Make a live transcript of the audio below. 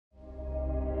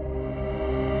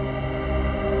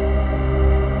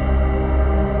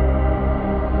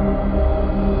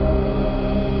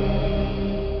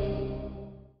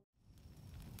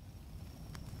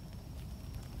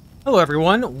Hello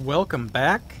everyone, welcome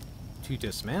back to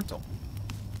Dysmantle.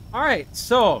 Alright,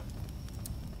 so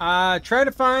try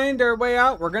to find our way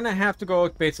out. We're gonna have to go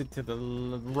basically to the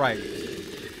right.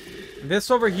 This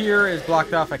over here is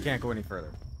blocked off. I can't go any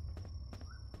further.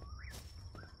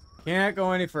 Can't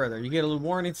go any further. You get a little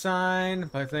warning sign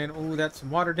by saying, oh, that's some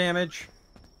water damage.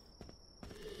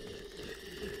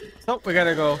 So we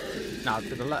gotta go now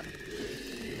to the left.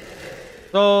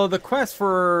 So the quest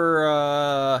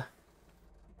for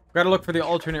gotta look for the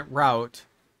alternate route.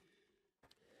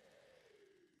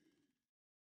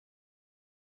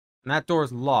 And that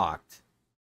door's locked.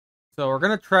 So we're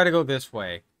gonna try to go this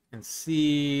way and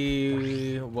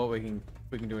see what we can,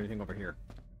 if we can do anything over here.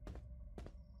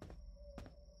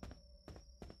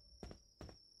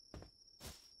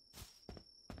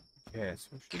 Okay,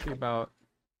 so it should be about,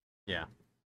 yeah.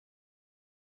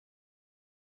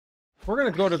 We're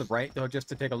gonna go to the right though, just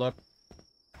to take a look.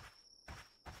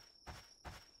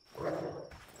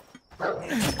 Oh.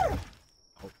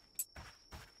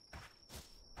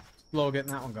 Slow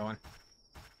getting that one going.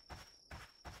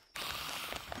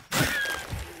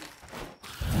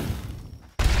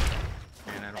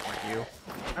 Man, I don't want you.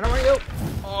 I don't want you!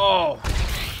 Oh!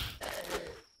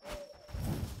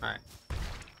 Alright.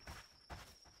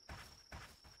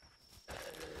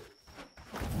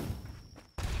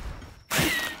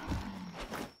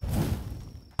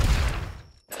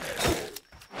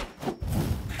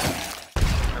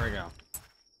 There we go.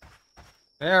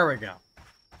 There we go.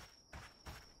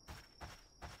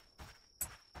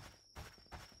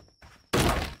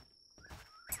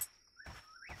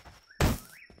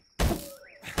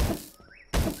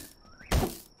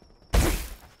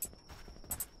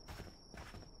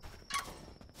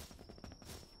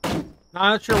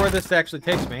 Not sure where this actually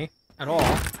takes me at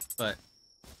all, but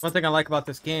one thing I like about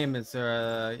this game is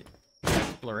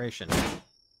exploration.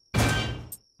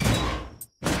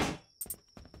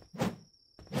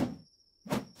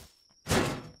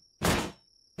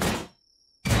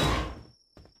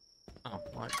 Oh,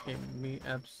 well, it gave me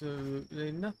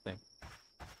absolutely nothing.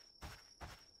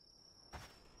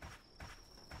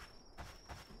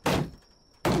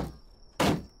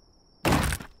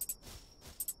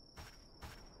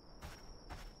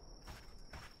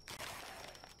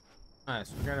 Alright,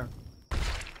 so we gotta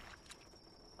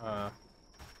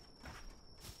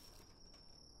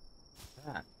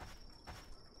that.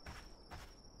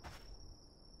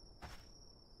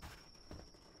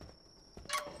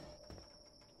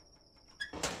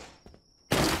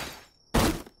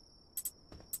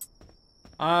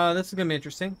 This is gonna be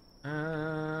interesting.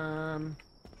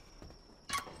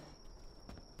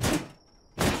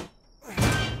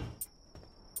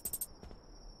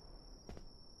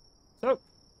 So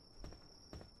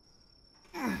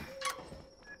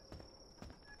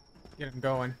get him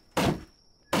going.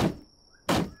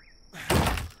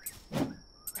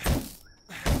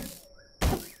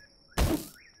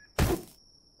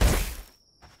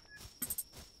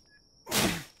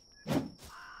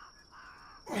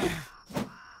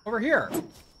 Over here.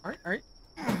 All right.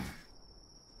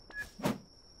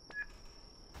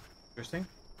 Interesting.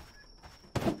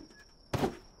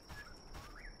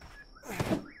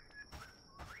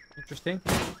 Interesting.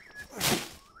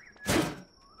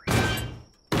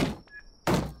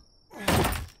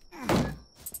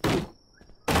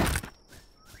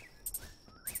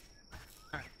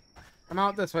 Alright. Come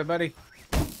out this way, buddy.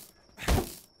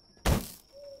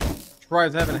 Troy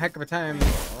was having a heck of a time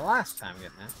last time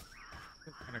getting that.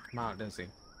 He's gonna come out, does he?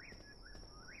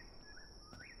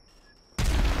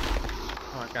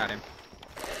 Oh, I got him.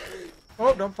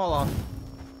 Oh, don't fall off.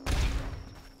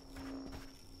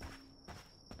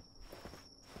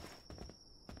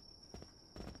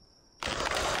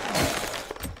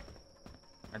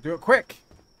 I do it quick.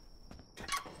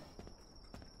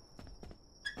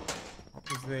 What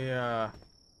was the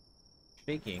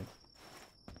shaking?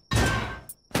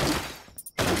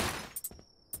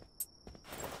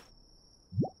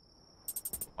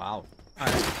 Wow.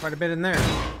 Alright, quite a bit in there.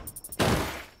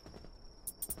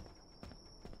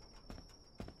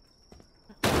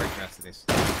 Break the rest of these.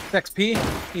 It's XP.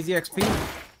 Easy XP.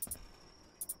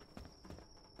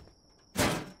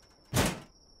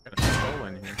 Got a skull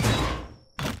in here.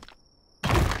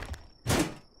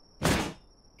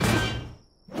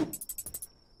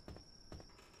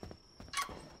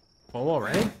 Full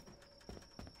already?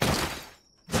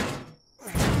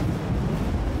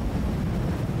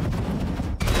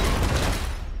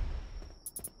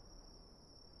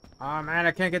 Oh man,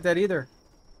 I can't get that either.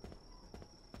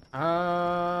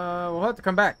 We'll have to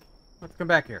come back. Let's come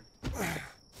back here.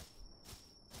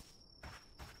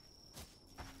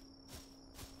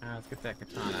 Let's get that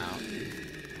katana out.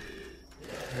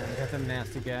 And we got them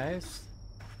nasty guys.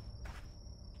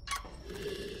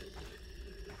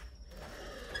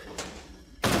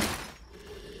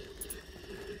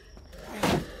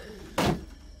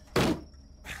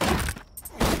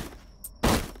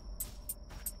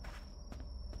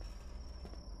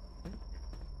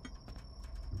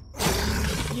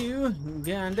 You,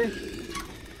 Gandhi.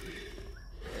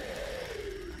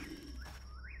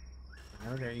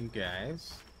 I got you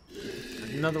guys.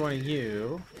 Another one of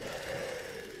you.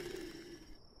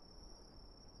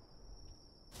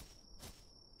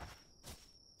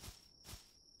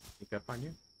 Sneak up on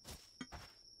you.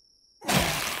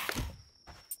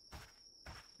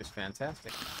 Just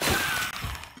fantastic.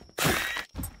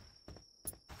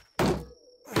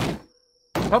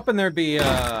 Hoping there'd be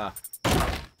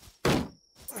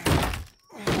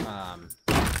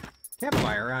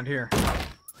campfire around here.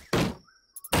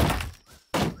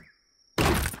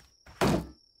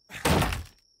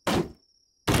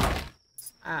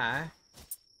 I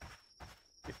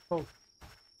get poked.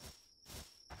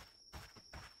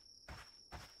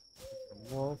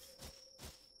 A wolf.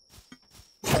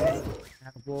 A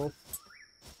wolf.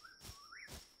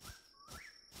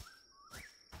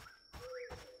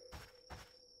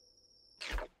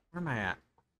 Where am I at?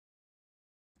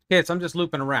 Okay, so I'm just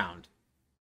looping around.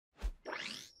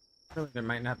 Really, there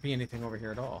might not be anything over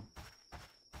here at all.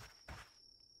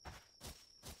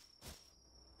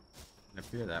 Doesn't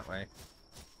appear that way.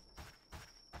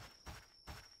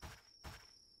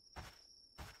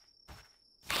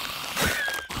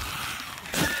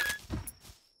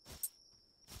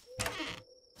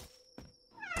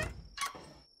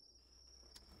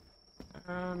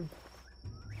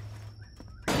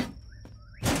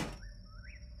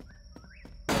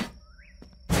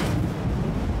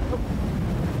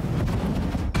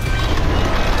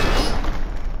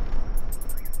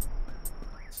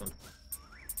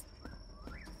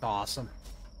 Awesome.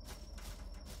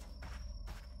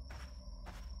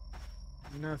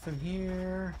 Nothing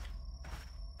here.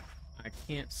 I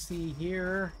can't see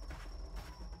here.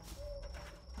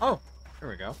 Oh, there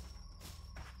we go.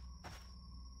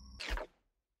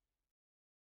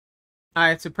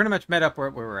 Alright, so pretty much met up where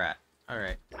we were at.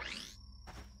 Alright.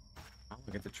 I'll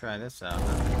get to try this out.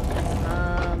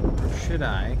 Or should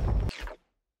I?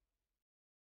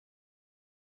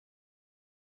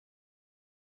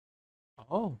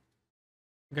 Oh.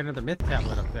 Got another myth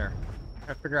tablet up there.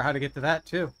 Gotta figure out how to get to that,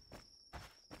 too.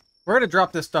 We're gonna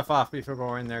drop this stuff off before we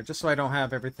go in there, just so I don't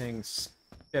have everything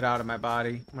spit out of my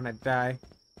body when I die.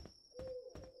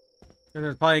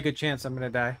 There's probably a good chance I'm gonna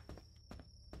die.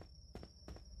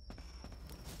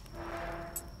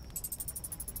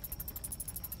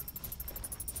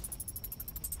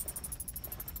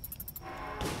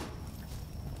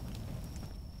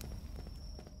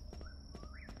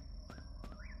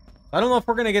 I don't know if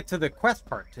we're going to get to the quest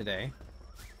part today.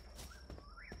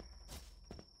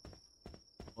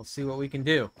 We'll see what we can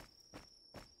do.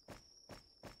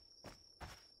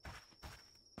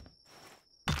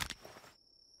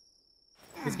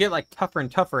 These get like tougher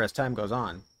and tougher as time goes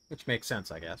on, which makes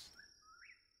sense, I guess.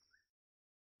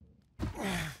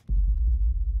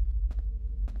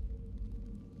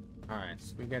 Alright,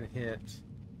 so we gotta hit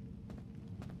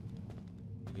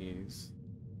these.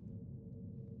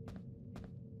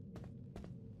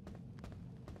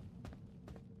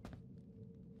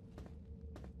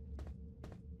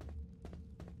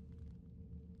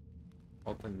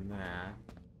 Open that.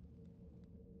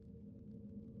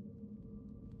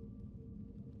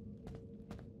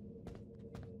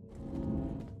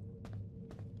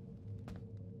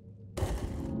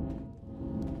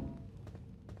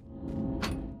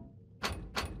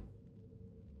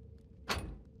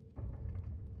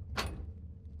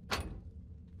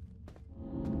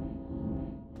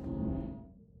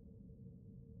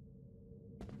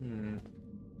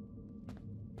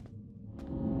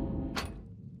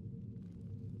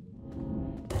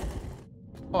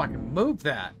 Oh, I can move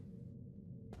that.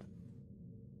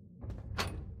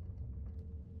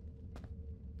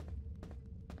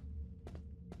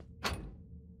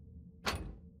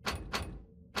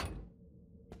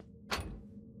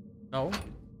 No.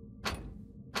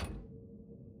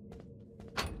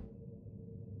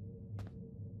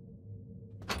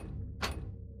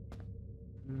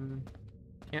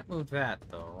 Can't move that,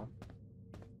 though.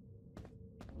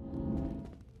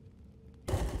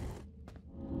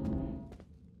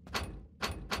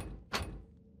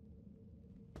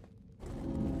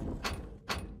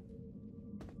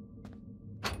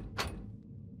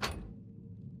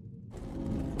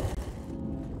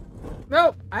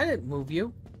 Nope, I didn't move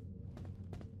you.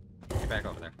 Get back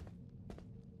over there.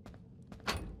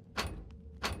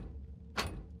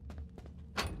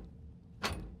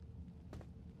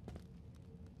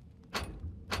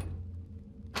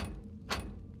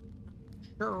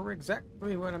 sure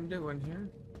exactly what I'm doing here.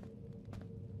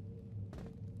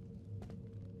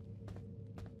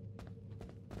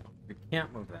 We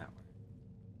can't move that way.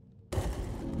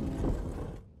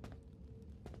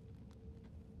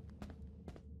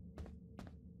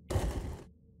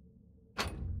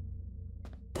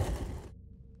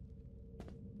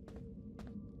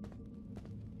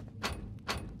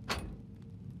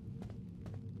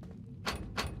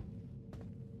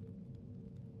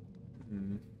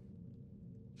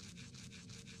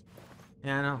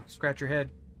 Yeah, I know. Scratch your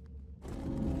head.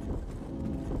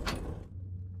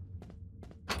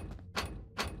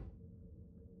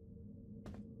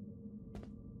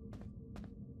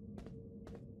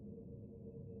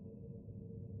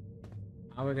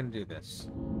 How are we gonna do this?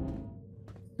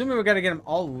 Assuming we gotta get them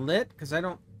all lit, because I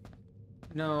don't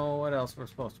know what else we're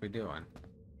supposed to be doing.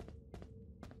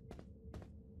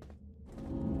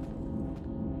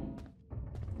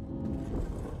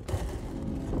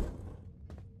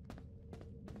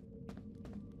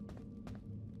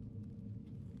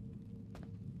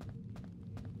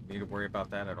 Need to worry about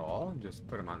that at all? Just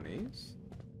put them on these?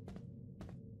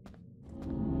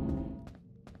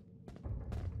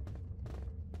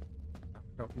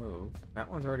 Don't move.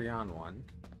 That one's already on one.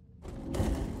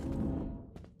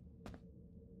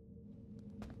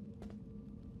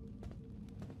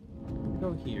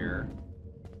 Go here.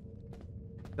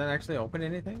 Does that actually open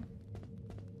anything?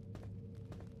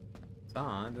 It's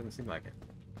on. Doesn't seem like it.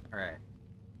 Alright.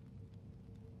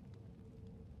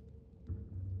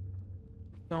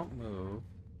 Don't move.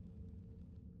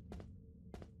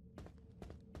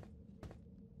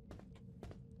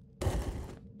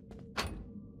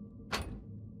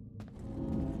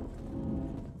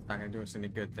 Not gonna do us any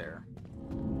good there.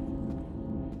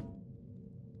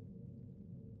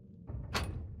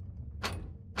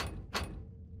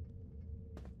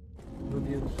 Move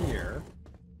you here.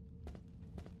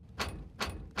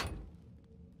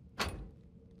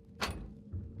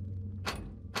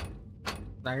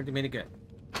 Not gonna do me any good.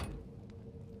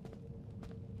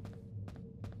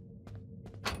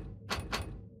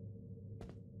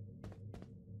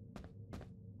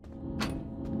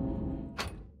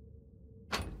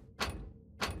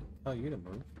 Tell you to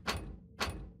move.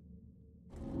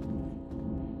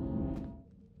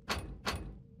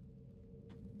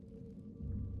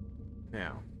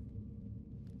 Now.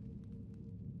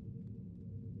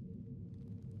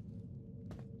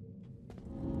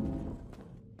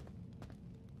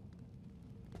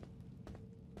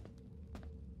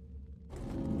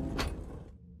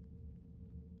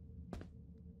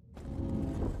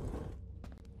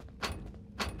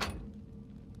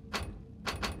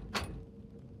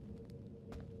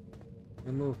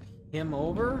 We move him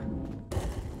over.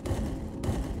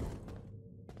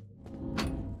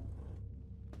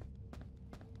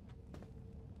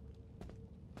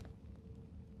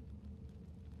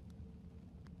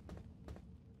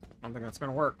 I don't think that's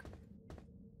gonna work.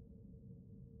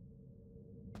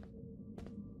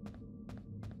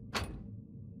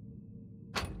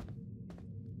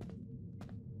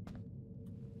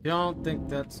 Don't think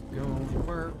that's gonna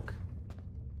work.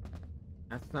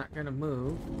 That's not gonna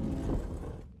move.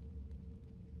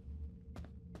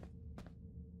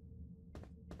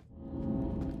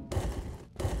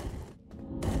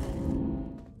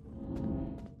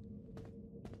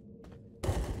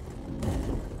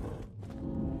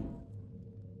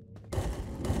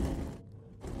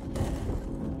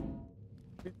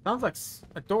 It sounds like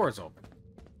a door is open.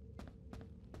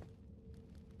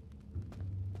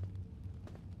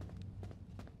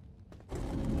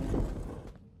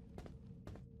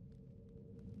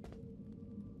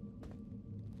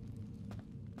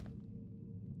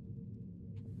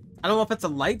 I don't know if it's the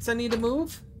lights I need to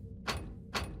move.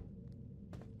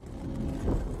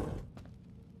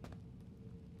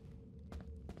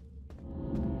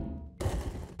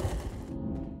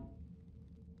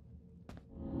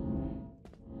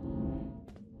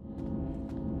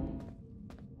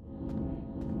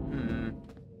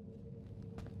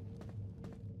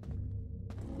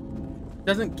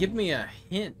 Doesn't give me a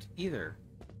hint either.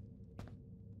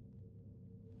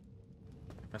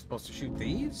 Am I supposed to shoot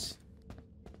these?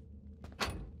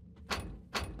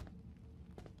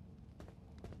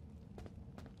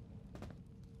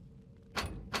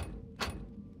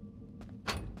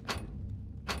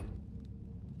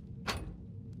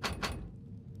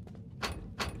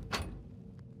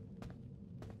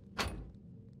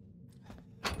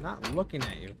 I'm not looking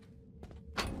at you.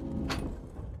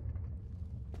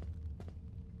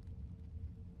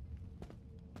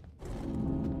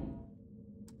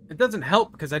 It doesn't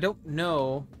help because I don't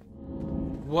know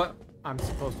what I'm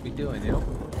supposed to be doing, you know?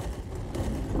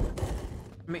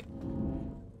 I mean,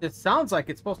 It sounds like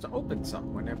it's supposed to open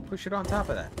something when I push it on top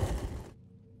of that.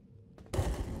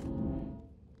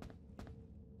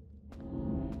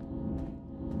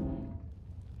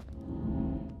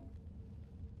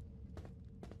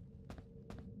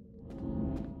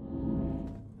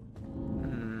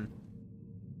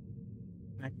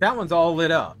 Like that one's all lit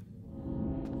up.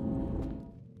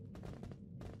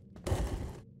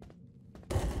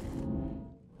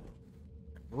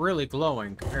 Really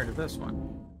glowing compared to this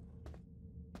one.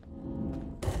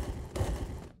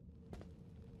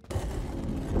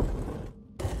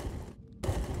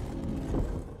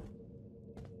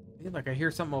 I feel like I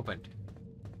hear something opened.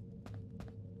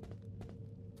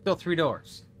 Still 3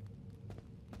 doors.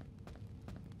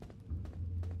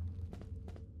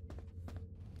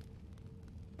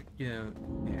 Yeah,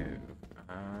 no.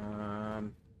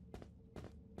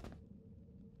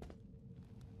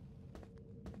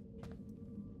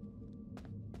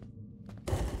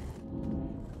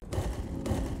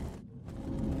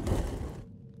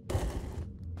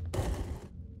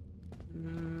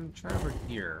 Try over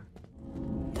here.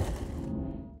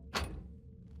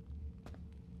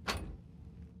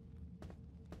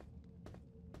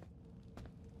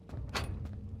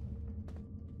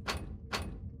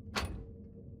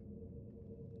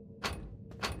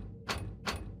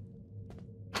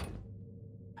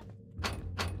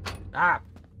 Ah!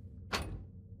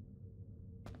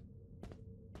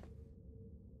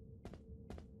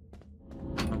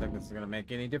 I don't think this is gonna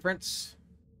make any difference.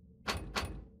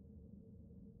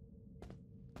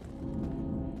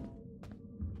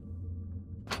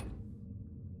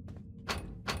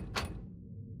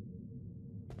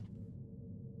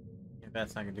 Yeah,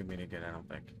 that's not gonna do me any good, I don't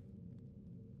think.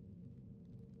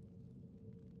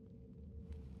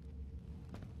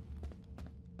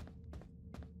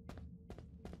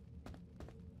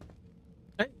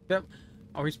 Hey,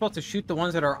 are we supposed to shoot the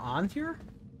ones that are on here?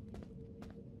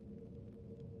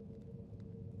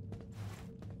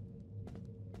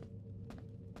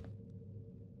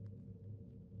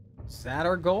 Is that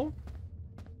our goal?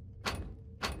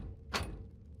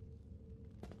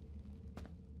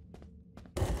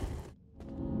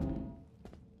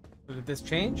 Did this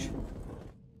change?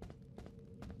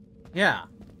 Yeah.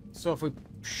 So if we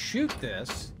shoot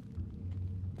this...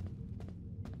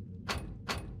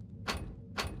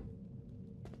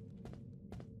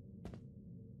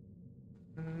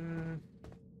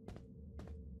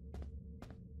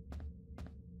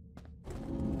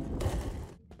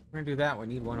 We're gonna do that. We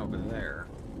need one over there.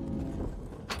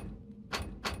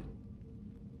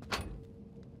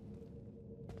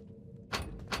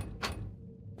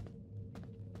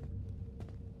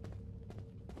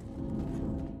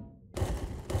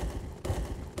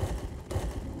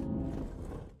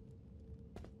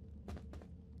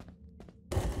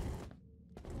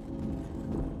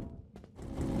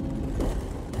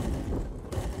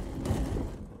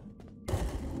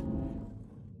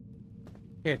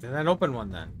 Okay, then that open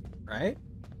one then, right?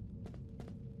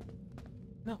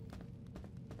 No.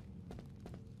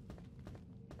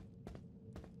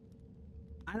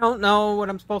 I don't know what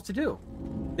I'm supposed to do.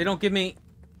 They don't give me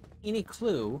any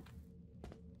clue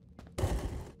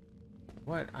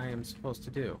what I am supposed to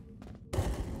do.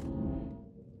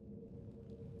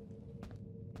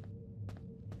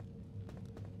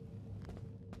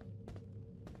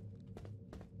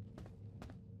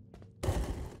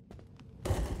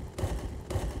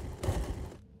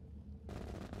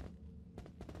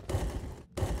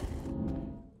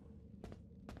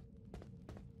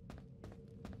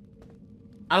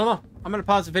 I don't know. I'm gonna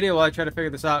pause the video while I try to figure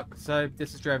this out, because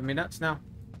this is driving me nuts now.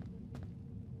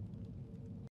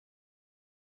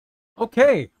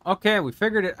 Okay, we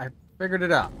figured it. I figured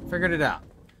it out.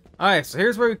 All right, so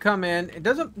here's where we come in.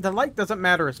 The light doesn't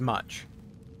matter as much.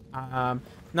 Now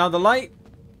the light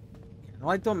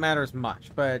don't matter as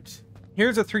much, but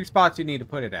here's the 3 spots you need to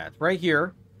put it at. Right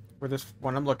here, where this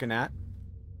one I'm looking at.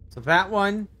 So that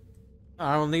one,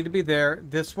 will need to be there.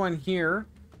 This one here,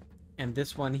 and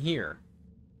this one here.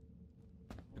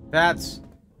 That's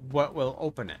what will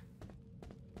open it.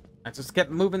 I just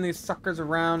kept moving these suckers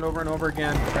around over and over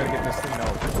again to try to get this thing to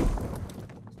open.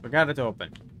 So we got it to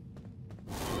open.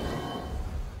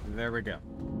 There we go.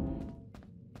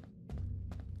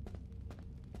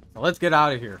 So let's get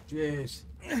out of here. Jeez.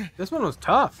 This one was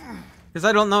tough. Because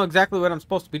I don't know exactly what I'm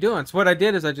supposed to be doing. So what I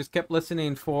did is I just kept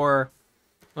listening for...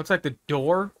 Looks like the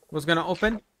door was going to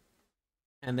open.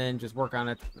 And then just work on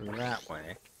it that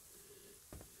way.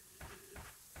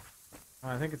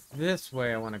 I think it's this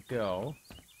way I want to go.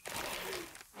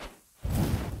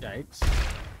 Yikes.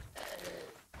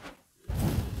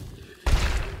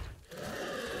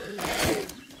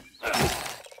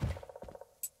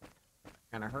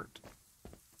 Kind kind of hurt.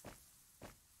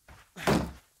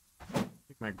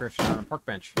 Take my grift on a park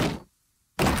bench.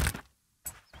 All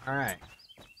right.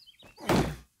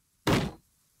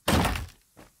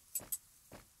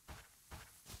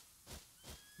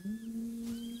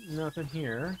 Nothing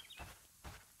here.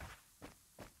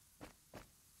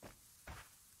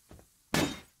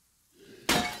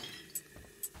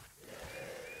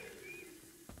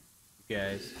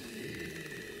 Guys.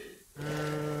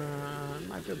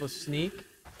 Might be able to sneak.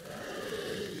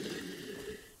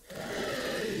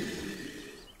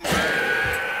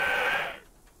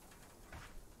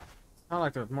 Not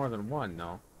like there's more than one,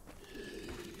 though.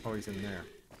 Oh, he's in there.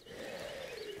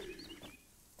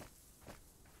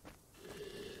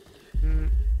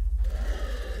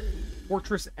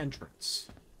 Fortress entrance.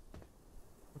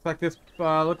 Looks like this.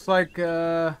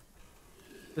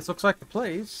 This looks like the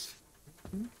place.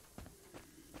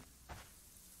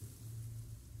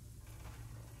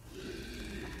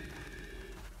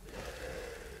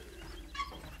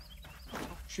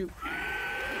 Shoot.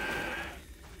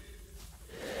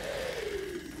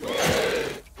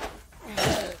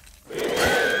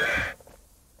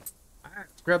 Alright,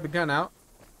 let's grab the gun out.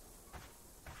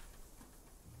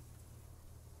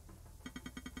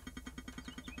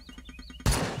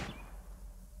 Did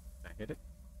I hit it?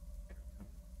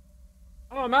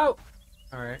 Oh, I'm out!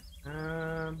 Alright,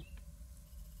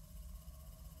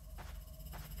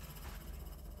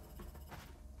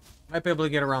 might be able to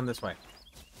get around this way.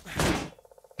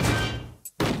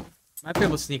 Might be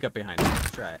able to sneak up behind him. Let's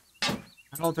try it. I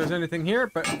don't know if there's anything here,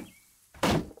 but...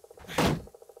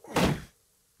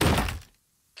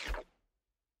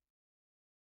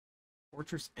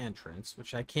 Fortress entrance,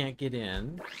 which I can't get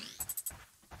in.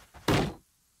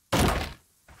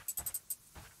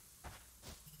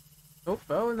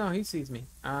 Oh, no, he sees me.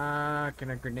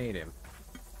 Can I grenade him?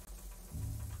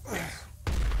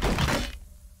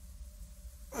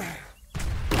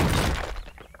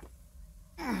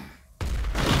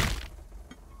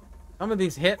 Some of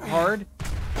these hit hard.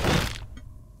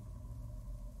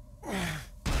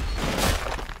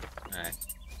 Alright.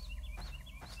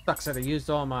 Sucks that I used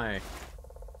all my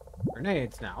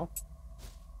grenades now.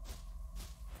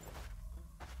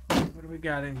 What do we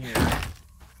got in here?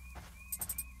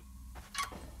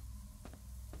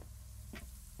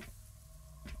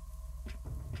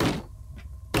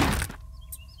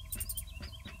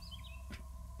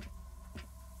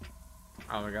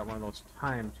 Oh, we got one of those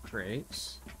timed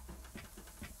crates.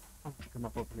 Oh, come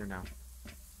up over here now.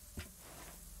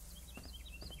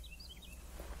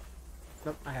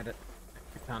 Nope, I had it.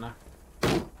 Katana.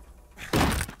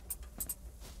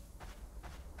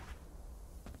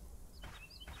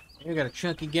 You got a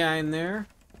chunky guy in there.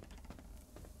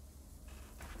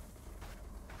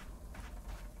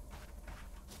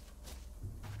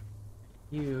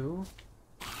 You.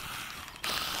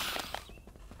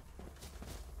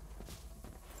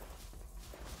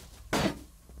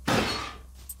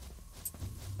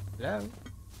 Hello.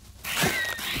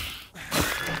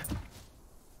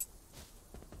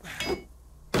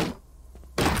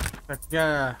 Got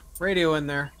a radio in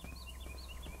there.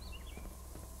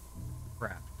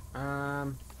 Crap.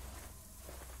 Hello.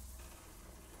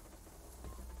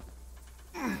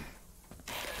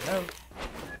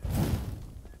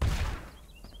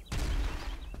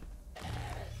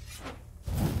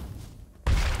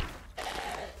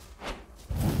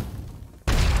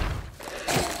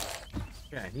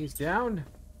 Okay, he's down.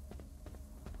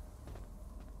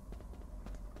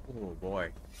 Oh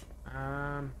boy.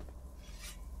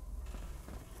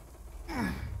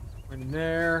 In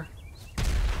there.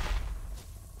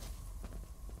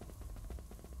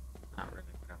 Not really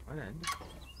what I wanted.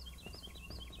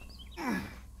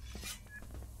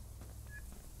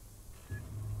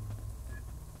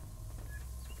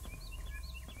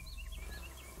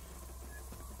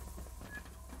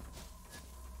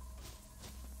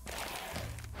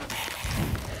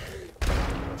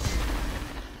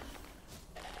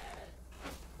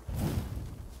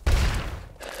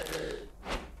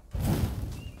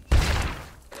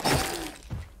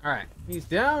 Alright, he's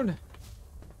down.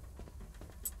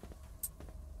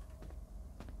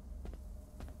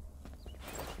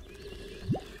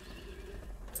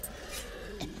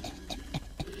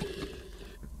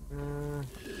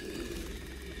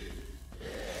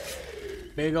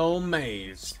 Big old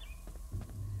maze.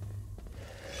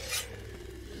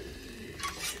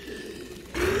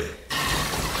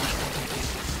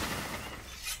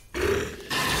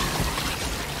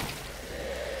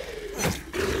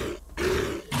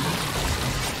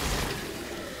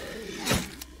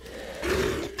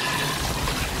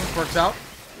 Works out.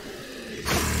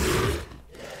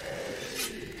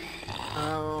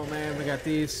 Oh man, we got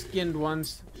these skinned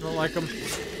ones. I don't like them.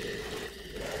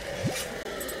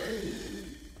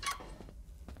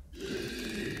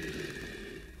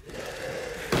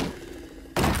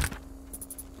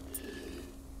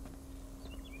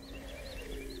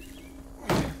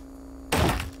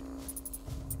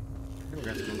 We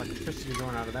got some electricity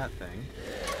going out of that thing.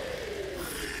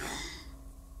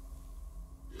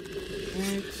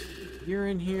 Right, you're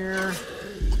in here.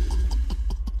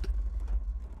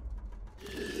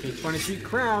 A 20-feet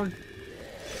crown.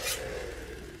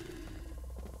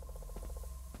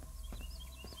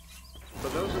 For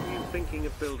those of you thinking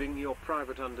of building your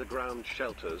private underground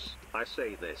shelters, I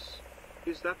say this.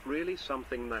 Is that really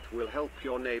something that will help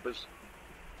your neighbors?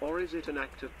 Or is it an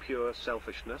act of pure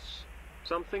selfishness?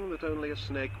 Something that only a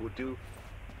snake would do?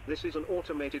 This is an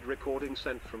automated recording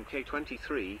sent from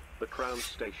K23, the Crown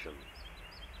Station.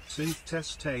 Synth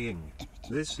testing.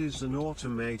 This is an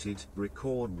automated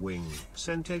record wing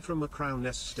sent from a Crown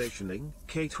S stationing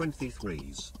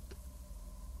K23's.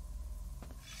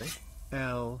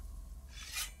 L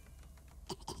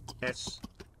S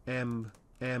M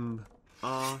M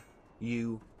R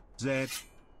U Z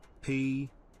P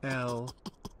L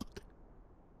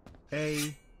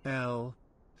A L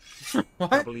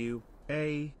W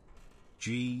A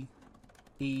G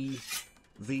E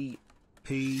V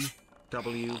P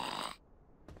W.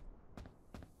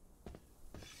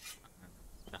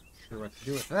 Not sure what to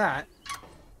do with that.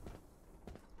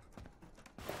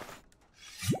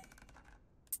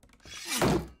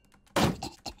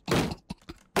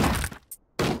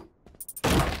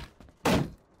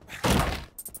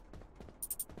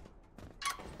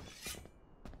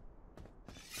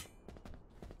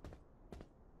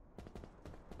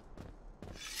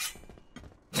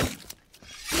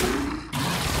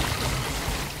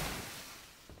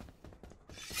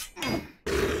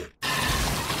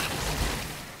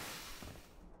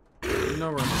 No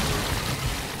room.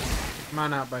 Come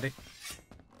on out, buddy.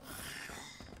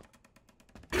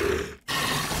 I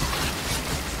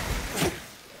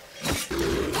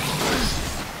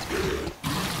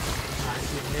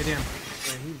didn't hit him.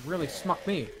 He really smucked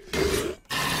me.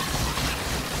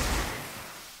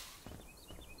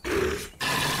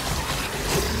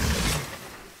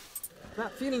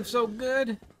 Not feeling so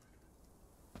good.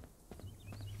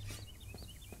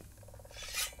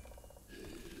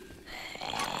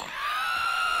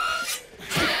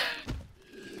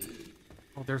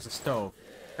 Oh, there's a stove.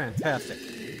 Fantastic.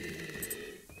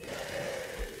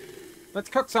 Let's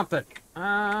cook something. Make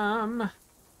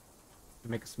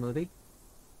a smoothie?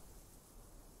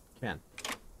 Can.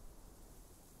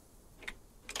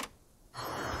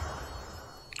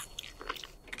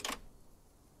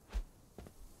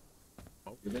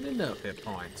 Oh, we've been enough hit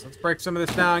points. Let's break some of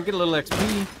this down, get a little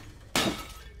XP.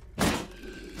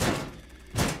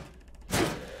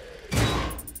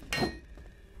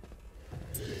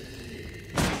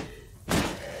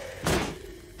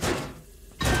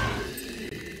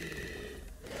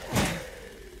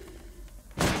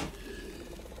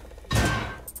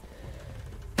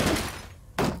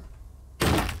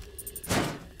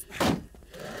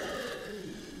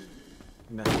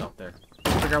 That's out there.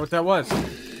 Figure out what that was.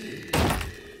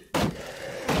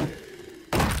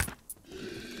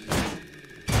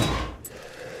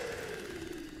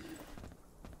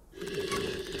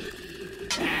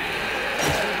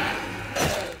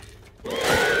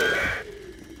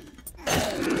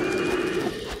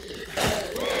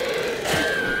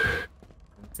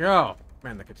 Go!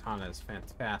 Man, the katana is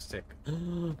fantastic. Is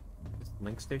it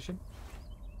Link Station?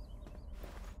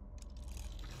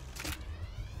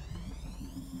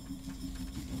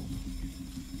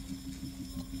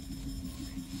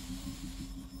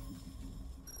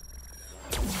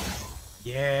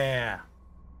 Yeah!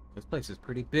 This place is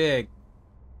pretty big.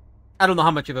 I don't know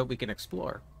how much of it we can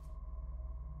explore.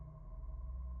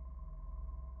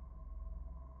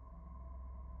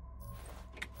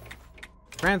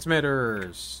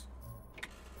 Transmitters!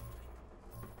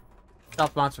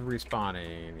 Stealth monster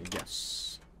respawning.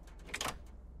 Yes.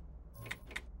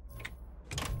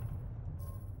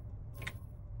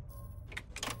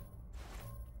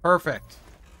 Perfect.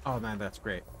 Oh man, that's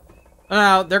great.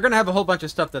 Now, they're going to have a whole bunch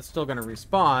of stuff that's still going to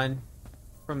respawn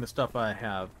from the stuff I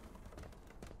have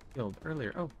killed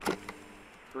earlier. Oh.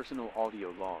 Personal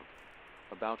audio log.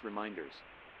 About reminders.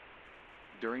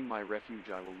 During my refuge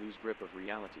I will lose grip of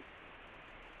reality.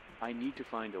 I need to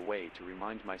find a way to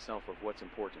remind myself of what's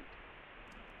important.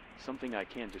 Something I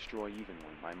can't destroy even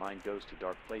when my mind goes to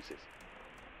dark places.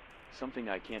 Something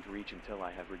I can't reach until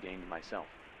I have regained myself.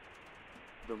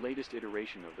 The latest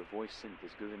iteration of the voice synth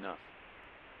is good enough.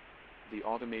 The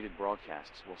automated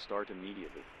broadcasts will start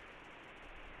immediately.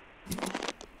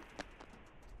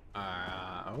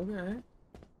 Okay.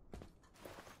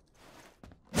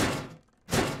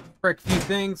 Break a few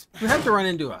things. We have to run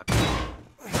into a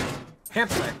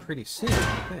campsite pretty soon,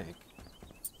 I think.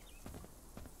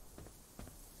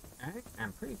 Okay,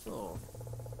 I'm pretty full.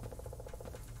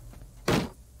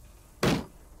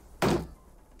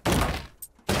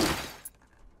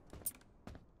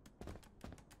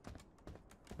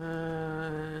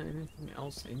 Anything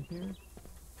else in here?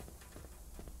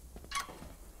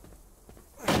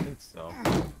 I think so.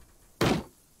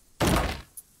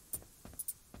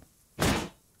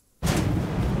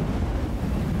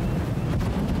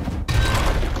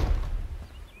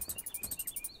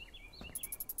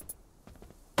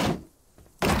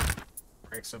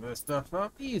 Break some of this stuff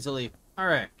up easily.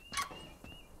 Alright.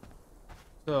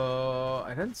 So,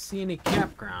 I didn't see any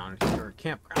campground or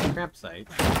campsite.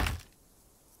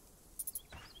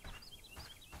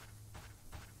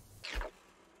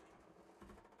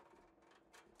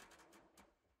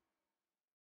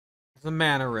 There's a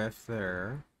mana rift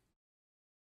there.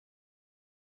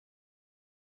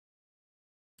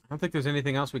 I don't think there's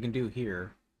anything else we can do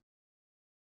here.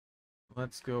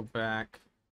 Let's go back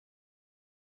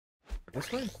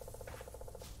this way.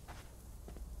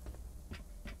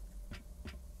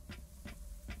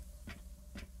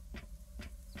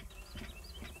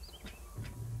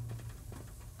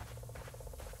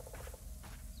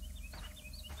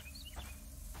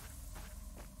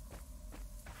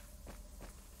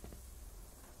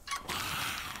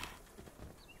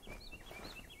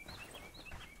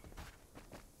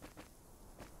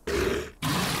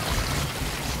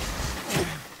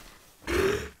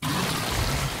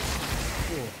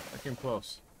 Came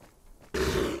close.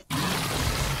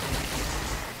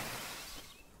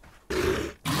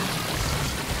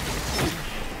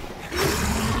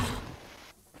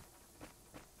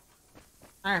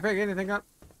 Alright, pick anything up.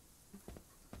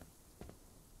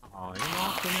 Oh, you're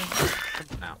locked in it. Come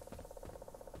on now.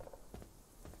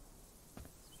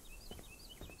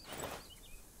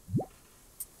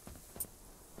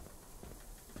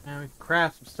 Now we can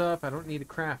craft some stuff. I don't need to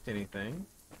craft anything.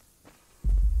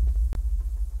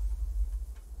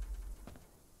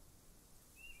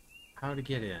 How to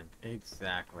get in.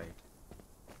 Exactly.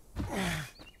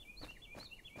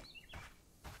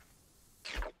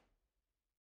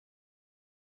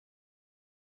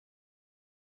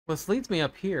 Well, this leads me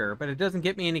up here, but it doesn't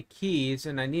get me any keys,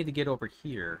 and I need to get over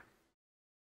here.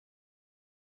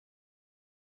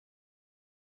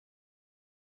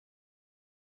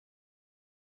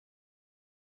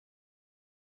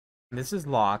 And this is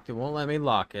locked. It won't let me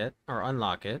lock it, or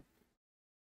unlock it.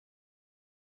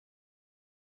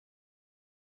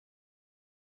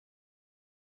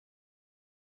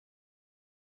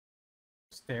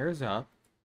 Stairs up.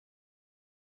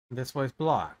 This way's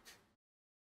blocked.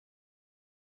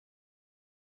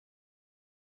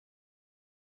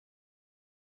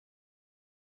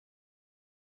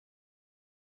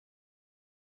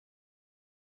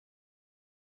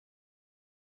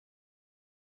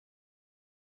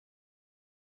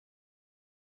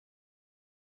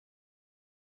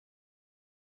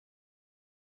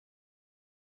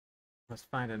 Let's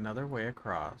find another way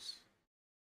across.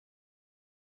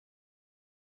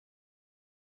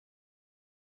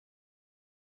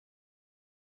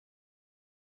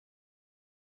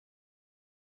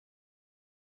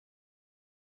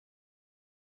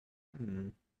 Hmm.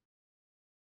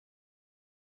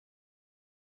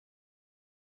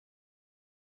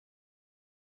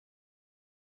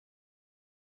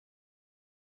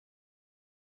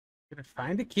 Did I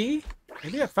find a key?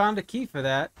 Maybe I found a key for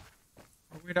that.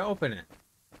 A way to open it.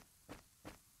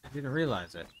 I didn't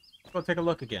realize it. Let's go take a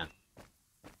look again.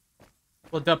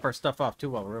 We'll dump our stuff off too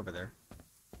while we're over there.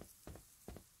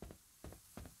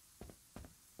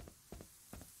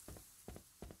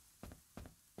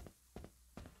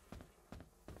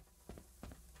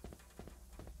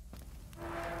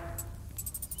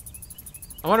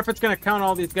 I wonder if it's going to count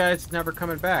all these guys never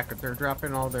coming back if they're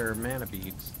dropping all their mana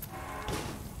beads.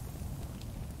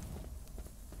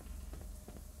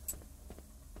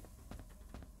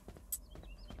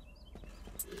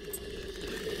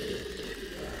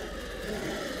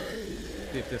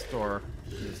 See if this door,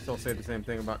 does it still say the same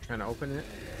thing about trying to open it?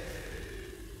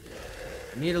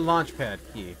 I need a launch pad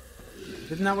key.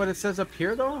 Isn't that what it says up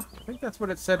here though? I think that's what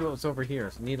it said was over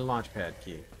here. So need a launch pad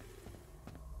key.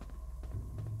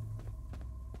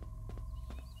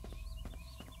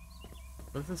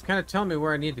 But this is kind of telling me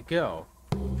where I need to go.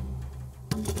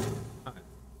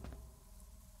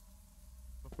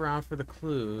 Look around for the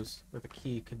clues where the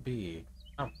key could be.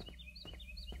 Oh.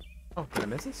 Oh, did I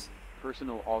miss this?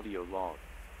 Personal audio log.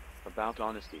 About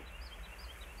honesty.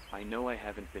 I know I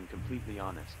haven't been completely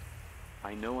honest.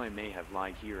 I know I may have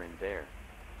lied here and there.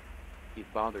 It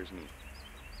bothers me.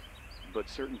 But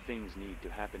certain things need to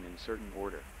happen in certain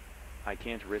order. I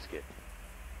can't risk it.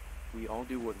 We all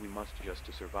do what we must just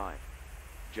to survive.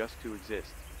 Just to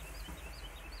exist.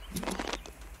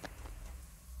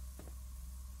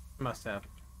 Must have.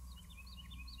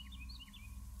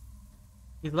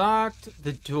 He locked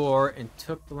the door and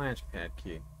took the launchpad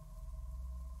key.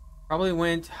 Probably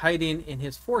went hiding in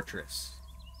his fortress.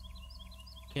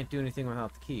 Can't do anything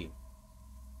without the key.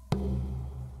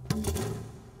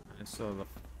 And so the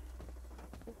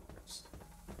fortress.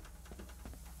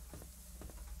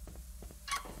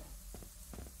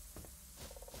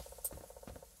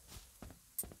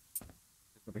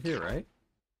 Over here, right?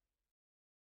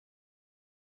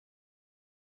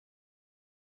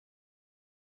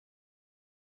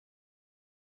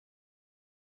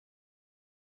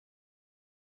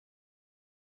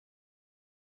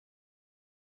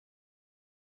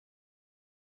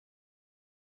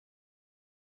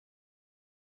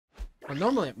 Well,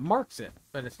 normally it marks it,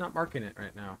 but it's not marking it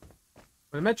right now.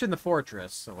 We mentioned the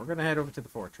fortress, so we're going to head over to the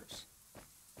fortress.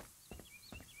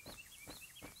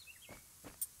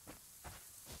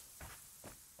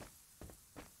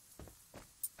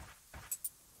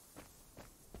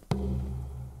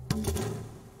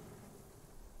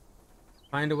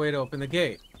 Find a way to open the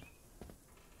gate.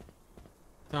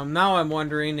 So now I'm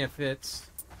wondering if it's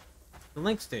the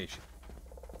link station.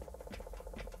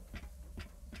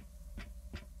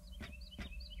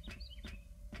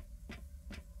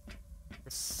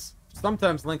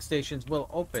 Sometimes link stations will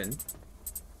open.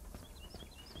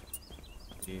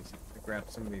 Jeez, I grabbed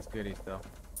some of these goodies though.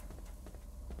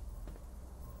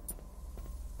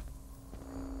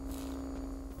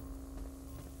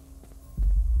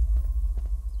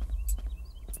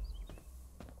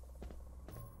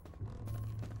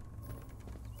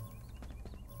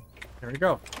 There we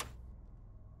go.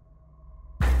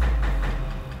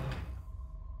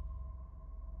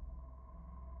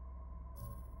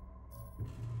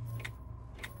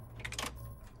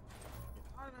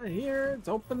 Here, let's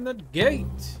open the gate.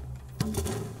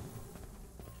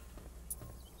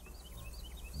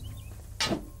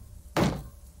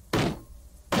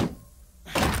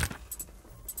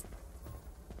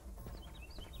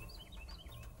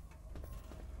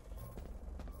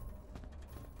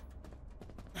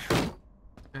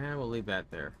 And we'll leave that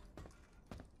there.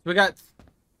 We got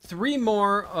 3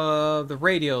 more of the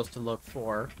radios to look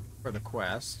for the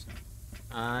quest.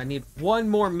 I need 1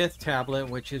 more myth tablet,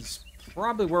 which is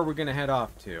probably where we're going to head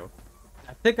off to.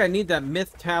 I think I need that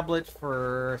myth tablet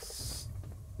for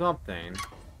something.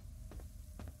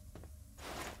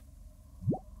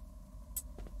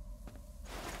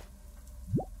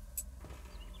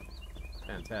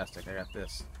 Fantastic, I got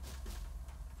this.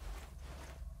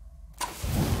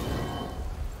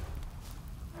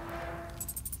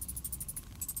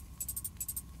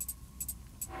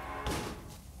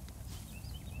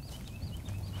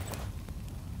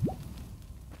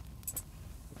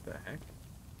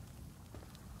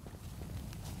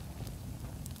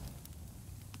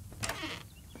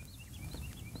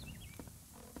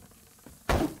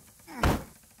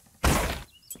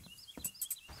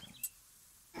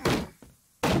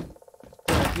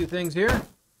 Few things here.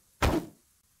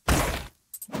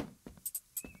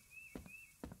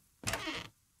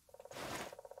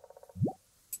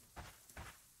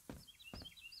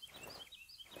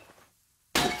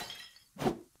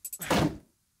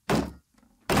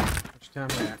 Which time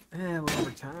we're at? We're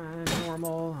over time,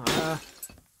 normal.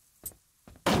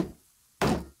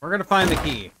 We're gonna find the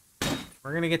key.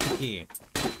 We're gonna get the key.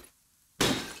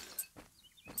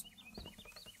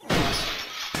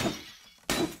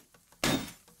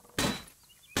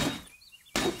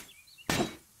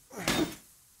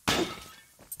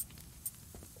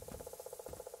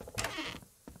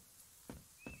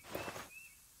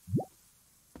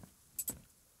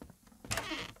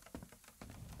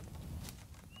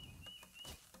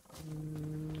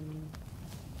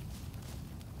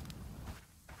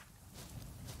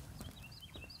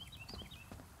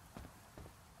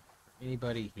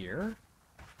 Anybody here?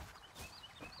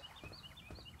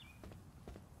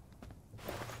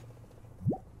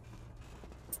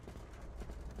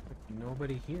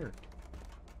 Nobody here.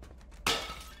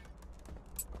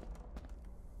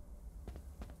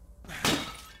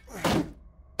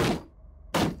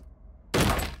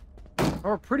 Oh,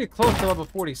 we're pretty close to level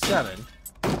 47.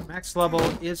 Max level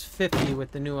is 50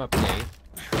 with the new update.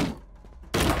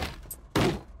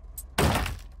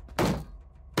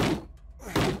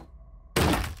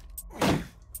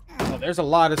 There's a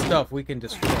lot of stuff we can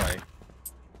destroy.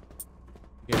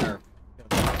 Get our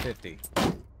 50.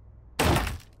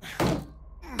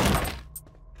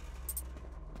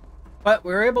 But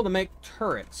we were able to make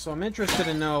turrets, so I'm interested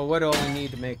to know what all we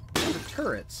need to make the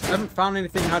turrets. I haven't found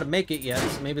anything how to make it yet,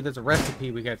 so maybe there's a recipe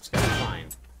we just gotta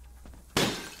find.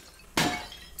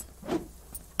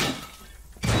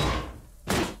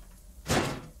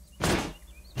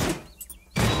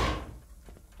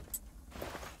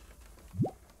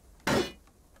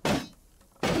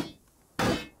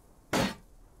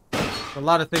 A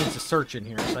lot of things to search in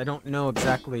here, so I don't know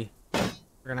exactly. We're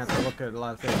gonna have to look at a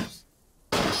lot of things.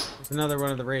 There's another one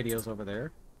of the radios over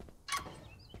there.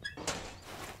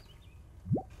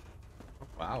 Oh,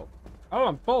 wow. Oh,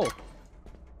 I'm full.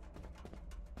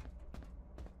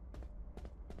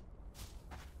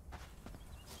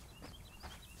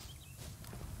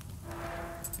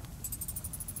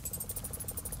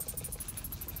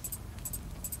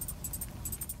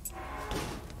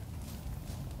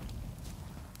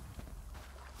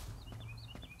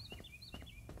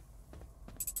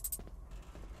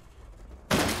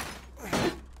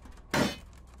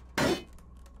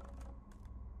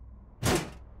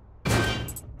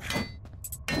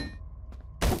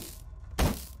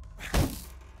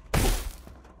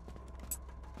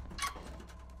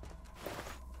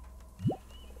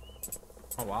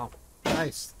 Oh, wow.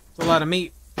 Nice. It's a lot of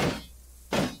meat.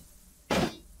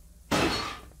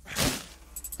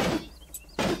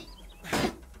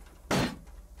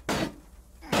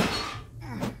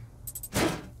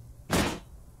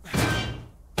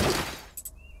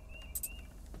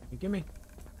 Gimme.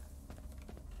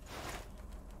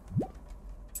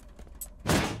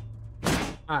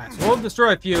 Alright, so we'll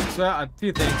destroy a few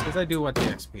things, because I do want the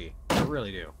XP. I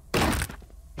really do.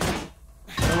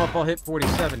 I don't know if I'll hit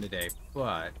 47 today,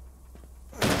 but...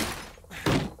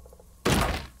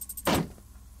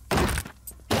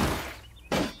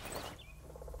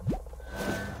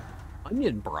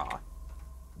 Onion broth.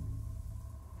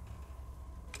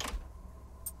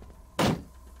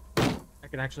 I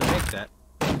can actually make that.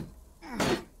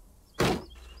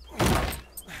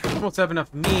 Almost have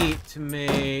enough meat to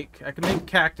make... I can make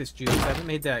cactus juice. I haven't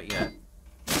made that yet.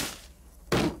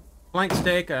 Flank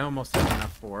steak I almost have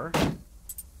enough for.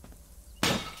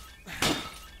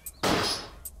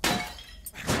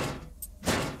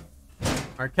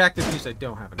 Our cactus juice I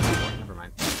don't have enough for. Never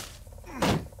mind.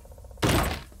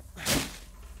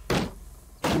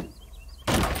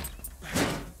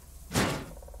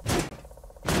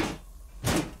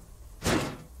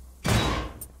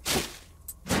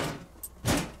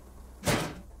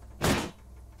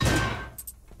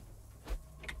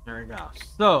 There we go.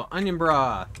 So, onion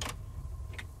broth.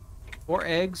 4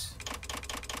 eggs.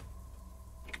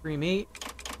 3 meat.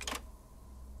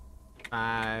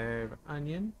 5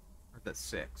 onion. Or that's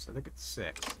 6. I think it's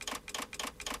 6.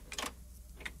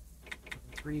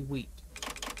 3 wheat.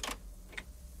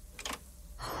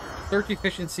 30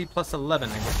 efficiency plus 11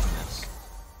 I get from this.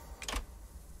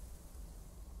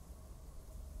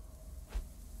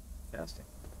 Fantastic.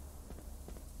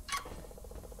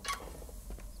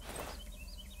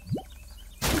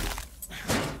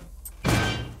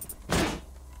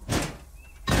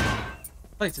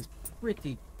 Place is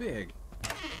pretty big.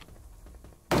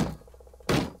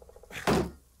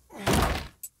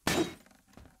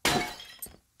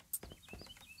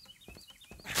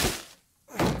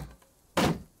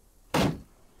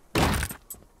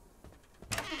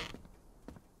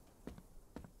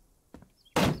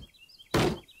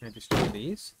 Can I destroy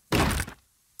these?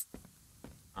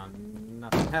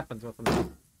 Nothing happens with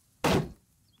them.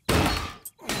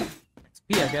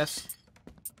 XP, I guess.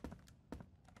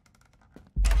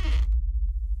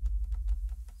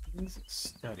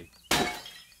 Study.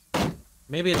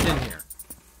 Maybe it's in here.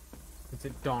 Since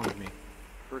it dawned me.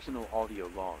 Personal audio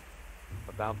log.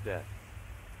 About death.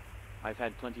 I've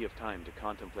had plenty of time to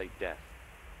contemplate death.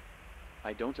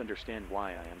 I don't understand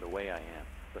why I am the way I am,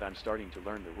 but I'm starting to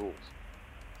learn the rules.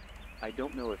 I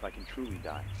don't know if I can truly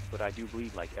die, but I do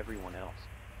bleed like everyone else.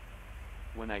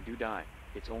 When I do die,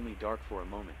 it's only dark for a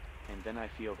moment, and then I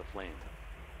feel the flame.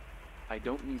 I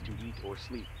don't need to eat or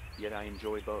sleep, yet I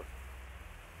enjoy both.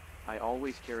 I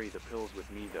always carry the pills with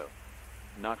me though.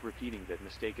 Not repeating that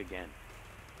mistake again.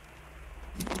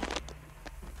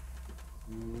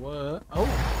 What?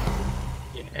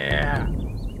 Oh! Yeah!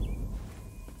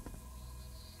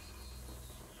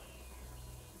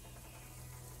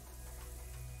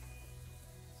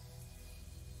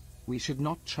 We should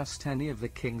not trust any of the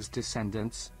king's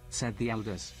descendants, said the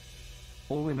elders.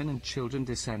 All women and children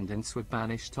descendants were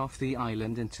banished off the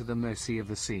island into the mercy of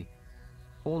the sea.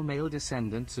 All male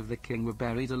descendants of the king were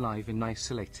buried alive in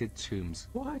isolated tombs.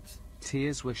 What?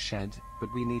 Tears were shed,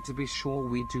 but we need to be sure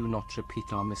we do not repeat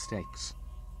our mistakes.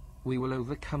 We will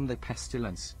overcome the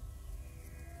pestilence.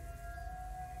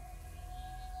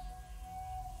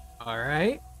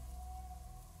 Alright.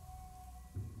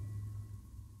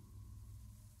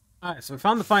 Alright, so we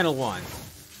found the final one.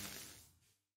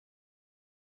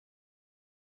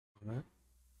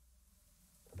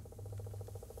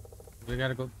 We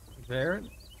gotta go there.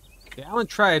 The island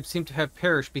tribes seem to have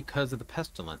perished because of the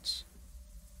pestilence.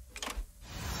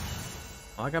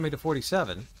 Well, that got me to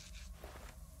 47.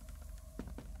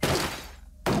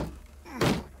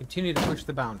 Continue to push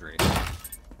the boundaries.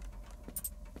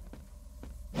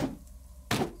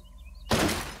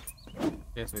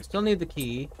 Okay, so we still need the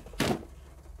key.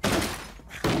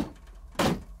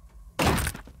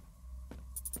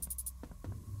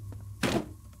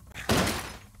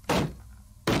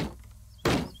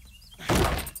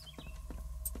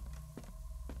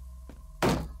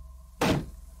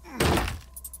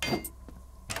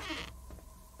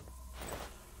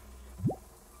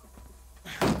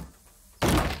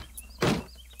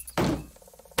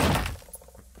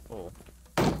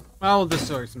 Well, we'll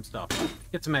destroy some stuff.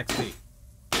 Get some XP.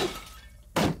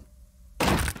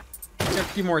 Got a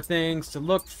few more things to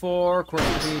look for. Of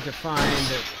course, we need to find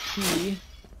the key.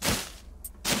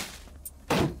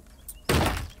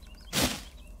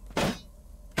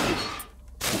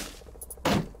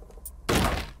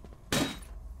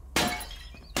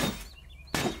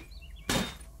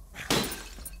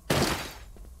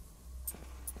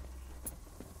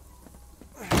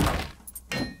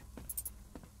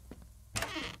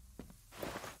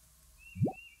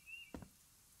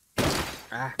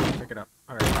 Ah, pick it up.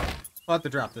 Alright. I'll have to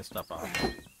drop this stuff off.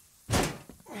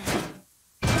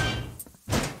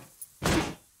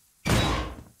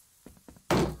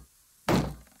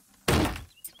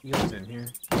 Wheels in here.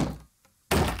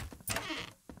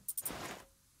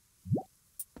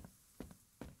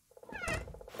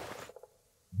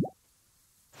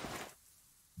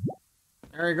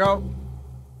 There we go.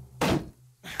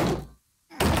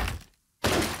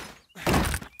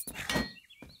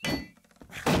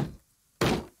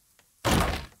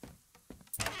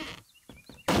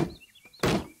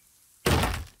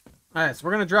 Alright, so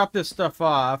we're going to drop this stuff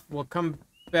off. We'll come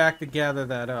back to gather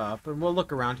that up, and we'll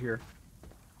look around here.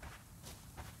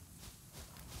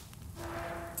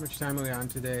 How much time are we on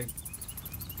today?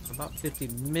 About 50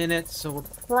 minutes, so we'll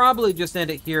probably just end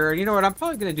it here. You know what? I'm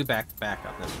probably going to do back-to-back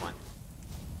on this one.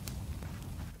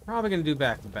 Probably going to do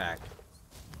back-to-back.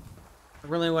 I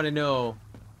really want to know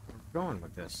where we're going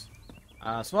with this.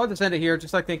 So I'll just end it here.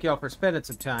 Just like thank you all for spending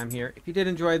some time here. If you did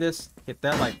enjoy this, hit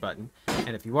that like button.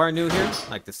 And if you are new here,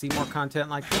 like to see more content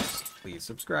like this, please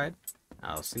subscribe.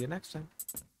 I'll see you next time.